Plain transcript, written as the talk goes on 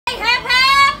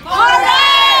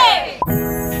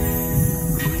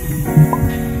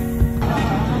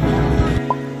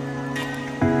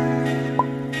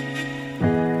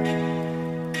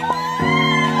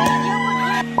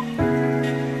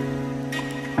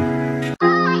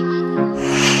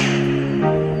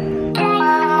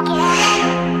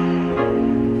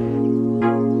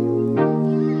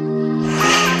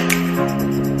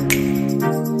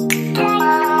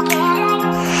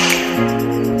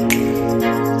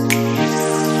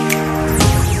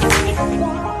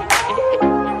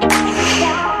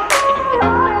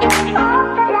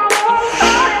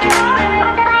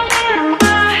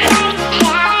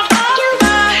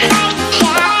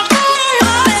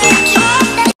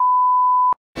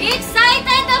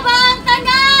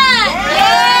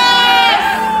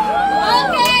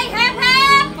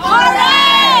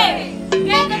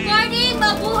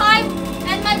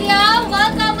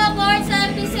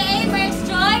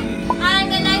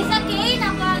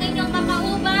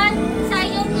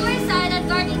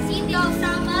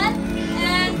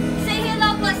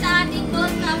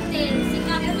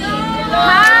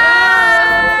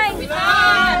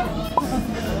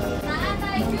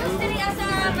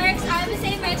Merx, I will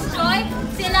say Merx Joy.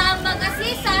 Sila ang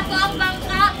mag-assist sa ato ang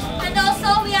bangka. And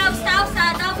also, we have staff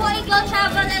sa Davao Eagle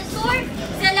Travel and Tour.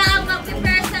 Sila ang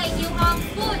mag-prepare sa inyong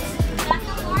foods.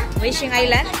 Wishing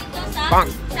Island? Sa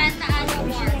Santa Ana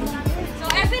Wharf. So,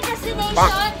 every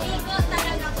destination, ikot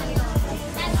talaga kayo.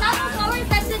 And some of our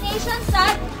destinations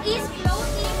is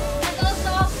floating. And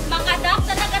also, makadak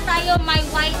talaga tayo may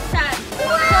white sand. So,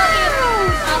 if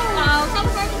some of our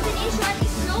destination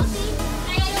is floating,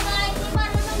 kaya yung mga hindi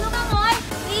marunong lumangoy,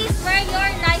 please wear your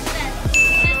life vest.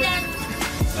 And then,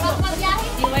 pagpabiyahe,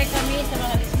 Iway kami sa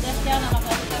mga disgrasya,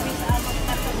 nakapagod kami sa among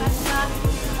kasa-kasa,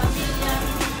 pamilya,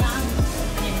 ng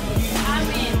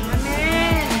amin.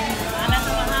 Amen. Alam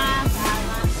sa mga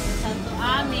santo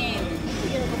amin.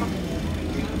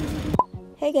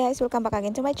 Hey guys, welcome back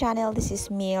again to my channel. This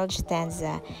is Milj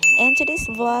Tanza, and today's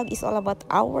vlog is all about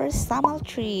our Samal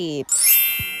Trip.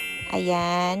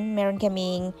 Ayan, meron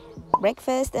kaming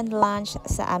breakfast and lunch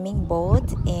sa aming boat,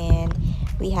 and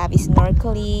we have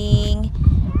snorkeling,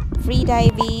 free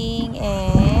diving,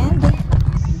 and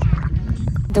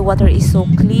the water is so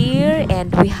clear,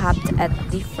 and we hopped at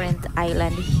different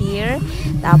island here.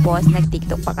 Tapos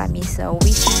nag-tiktok pa kami sa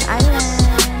Wishing Island.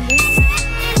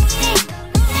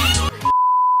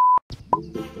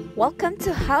 Welcome to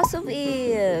House of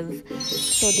Eve.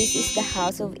 So this is the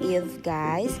House of Eve,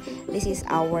 guys. This is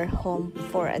our home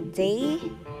for a day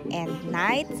and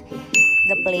night.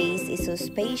 The place is so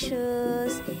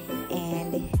spacious,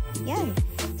 and yeah.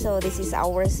 So this is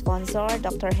our sponsor,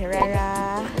 Dr.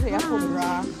 Herrera. Hindi ako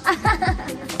bra.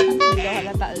 Hindi ako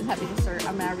halata sabi ni Sir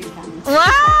America.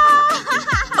 Wow!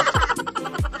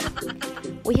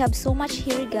 We have so much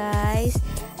here, guys.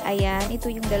 Ayan, ito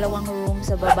yung dalawang room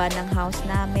sa baba ng house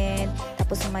namin.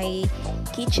 Tapos may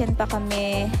kitchen pa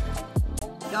kami.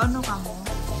 Gaano ka mo?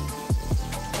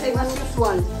 Same as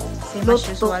usual. Same as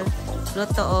usual.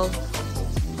 Luto o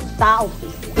Tao.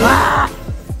 Wow!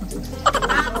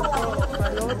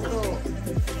 Paluto.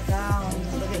 Down.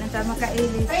 Pwede na tayo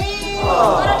makailis.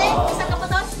 Mura din, isang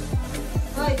kapatos.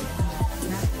 Hoy.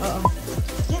 Oo.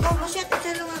 Yan, ako siya.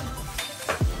 Sa lugar.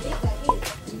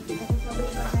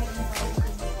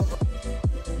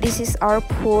 This is our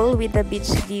pool with the beach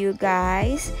view,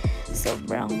 guys.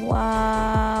 Sobrang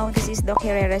wow. This is Doc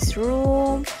Herrera's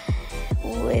room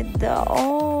with the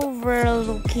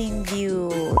overlooking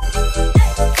view.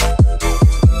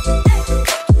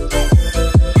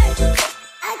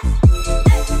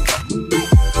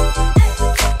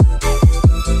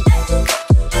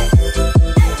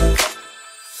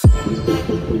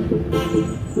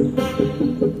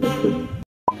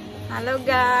 Hello,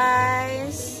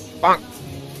 guys.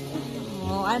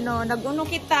 Oh, ano, nag-uno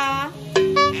kita.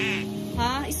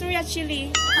 Ha? Istorya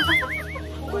chili.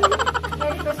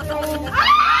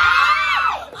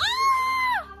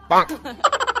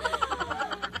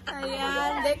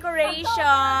 Ayan,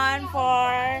 decoration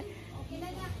for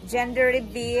gender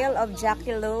reveal of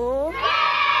Jackie Lou.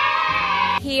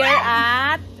 Here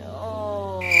at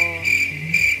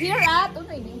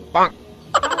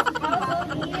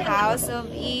House of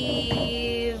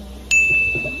Eve.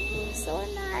 So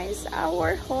nice,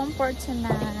 our home for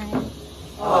tonight.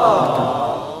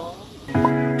 Aww.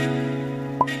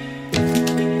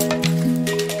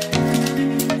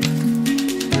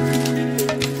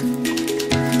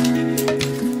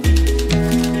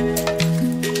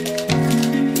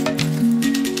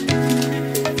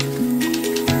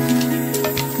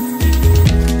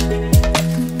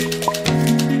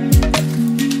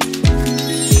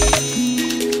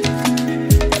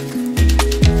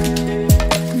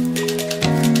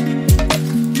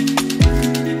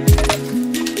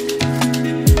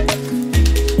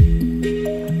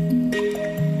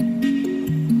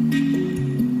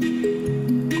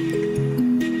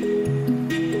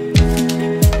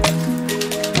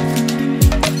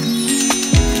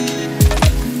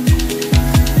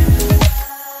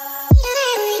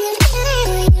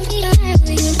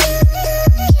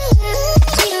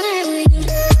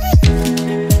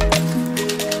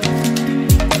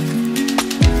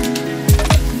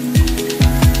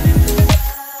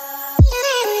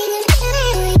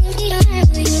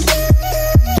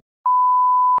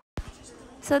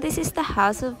 So this is the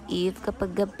House of Eve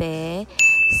kapag gabi.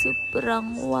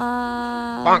 Sobrang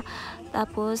wow.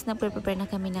 Tapos nagpe-prepare na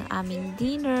kami ng aming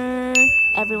dinner.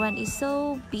 Everyone is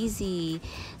so busy.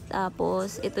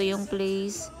 Tapos ito yung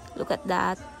place. Look at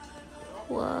that.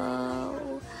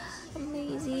 Wow.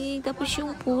 Amazing. Tapos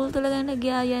yung pool talagang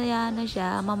nagyayaya na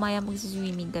siya. Mamaya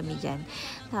mag-swimming kami dyan.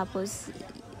 Tapos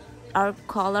our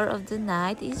color of the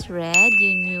night is red.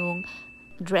 Yun yung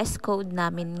dress code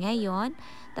namin ngayon.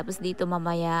 Tapos dito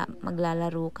mamaya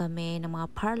maglalaro kami ng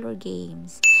mga parlor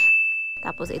games.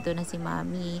 Tapos ito na si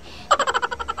Mami.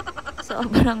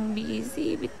 Sobrang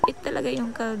busy. Bit-bit talaga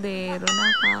yung kaldero.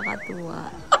 Nakakatuwa.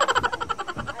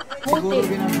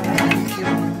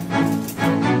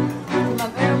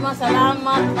 Mag-erma,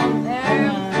 salamat,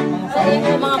 mag-erm. Sa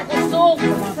iyong mga kusog.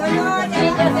 Sa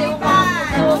iyong mga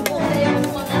kusog. Sa iyong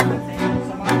mga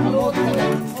luto.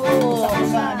 Oo.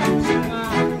 Sa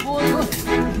mga pulos.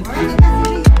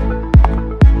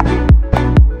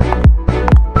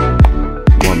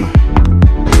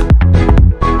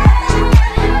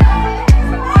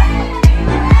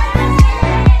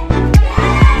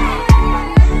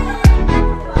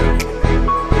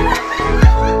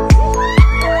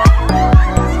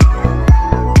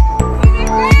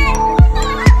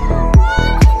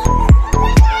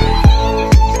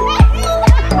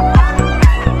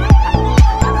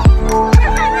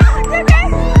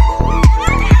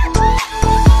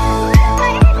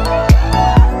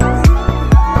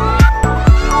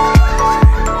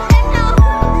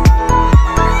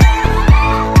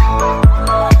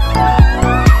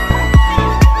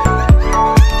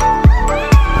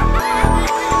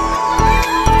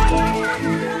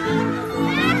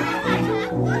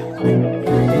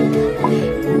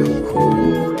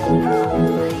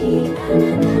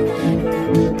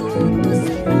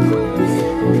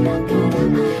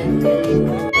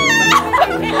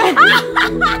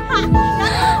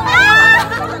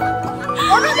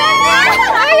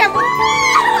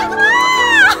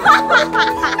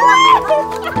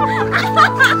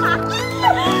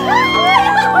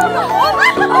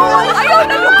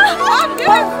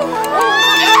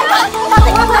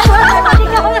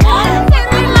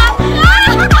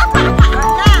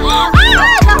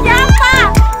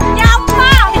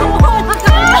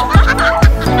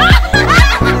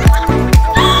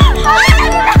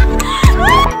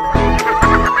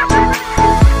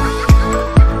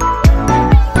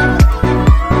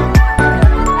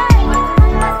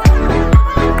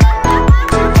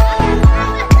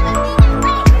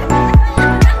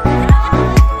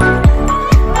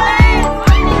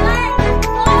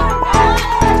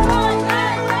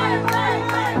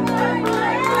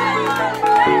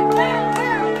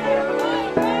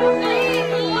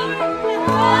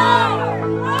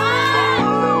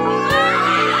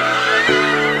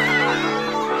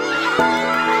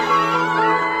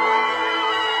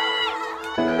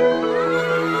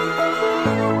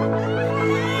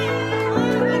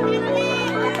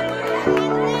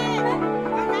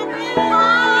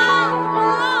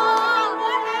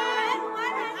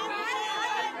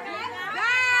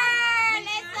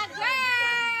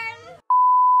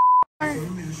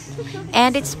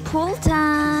 And it's pool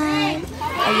time!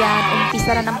 Ayan,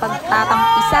 umpisa na ng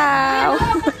pagtatampisaw.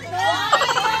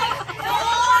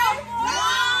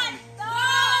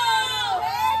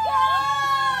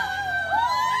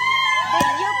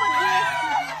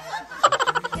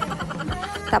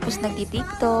 Tapos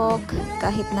nagti-tiktok.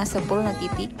 Kahit nasa pool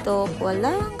nagti-tiktok.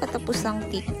 Walang katapusang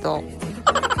tiktok.